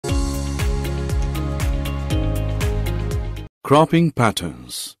Cropping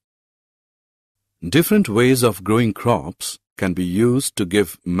patterns. Different ways of growing crops can be used to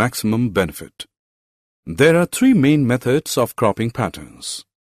give maximum benefit. There are three main methods of cropping patterns: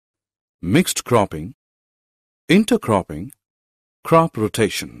 mixed cropping, intercropping, crop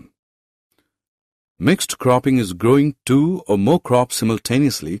rotation. Mixed cropping is growing two or more crops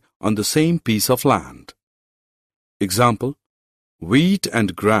simultaneously on the same piece of land. Example: wheat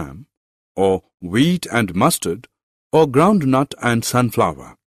and gram, or wheat and mustard, or groundnut and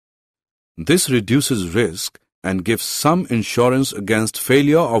sunflower. This reduces risk and gives some insurance against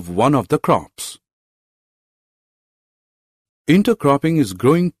failure of one of the crops. Intercropping is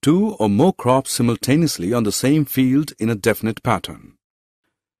growing two or more crops simultaneously on the same field in a definite pattern.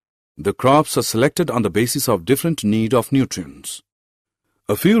 The crops are selected on the basis of different need of nutrients.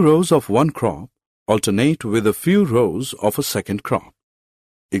 A few rows of one crop alternate with a few rows of a second crop.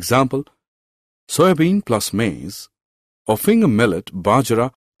 Example: soybean plus maize, or finger millet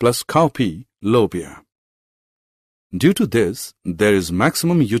bajra plus cowpea lobia. Due to this, there is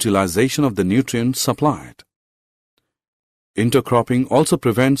maximum utilization of the nutrients supplied. Intercropping also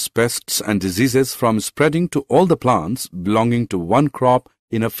prevents pests and diseases from spreading to all the plants belonging to one crop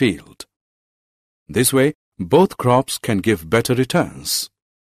in a field. This way, both crops can give better returns.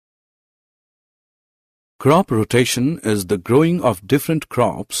 Crop rotation is the growing of different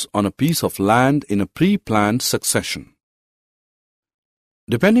crops on a piece of land in a pre-planned succession.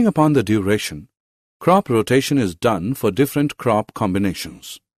 Depending upon the duration, crop rotation is done for different crop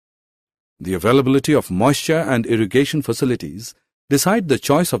combinations. The availability of moisture and irrigation facilities decide the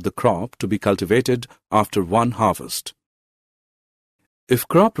choice of the crop to be cultivated after one harvest. If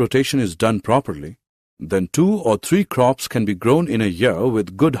crop rotation is done properly, then 2 or 3 crops can be grown in a year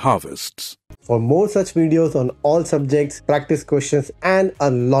with good harvests. For more such videos on all subjects, practice questions and a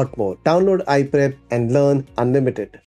lot more, download iPrep and learn unlimited.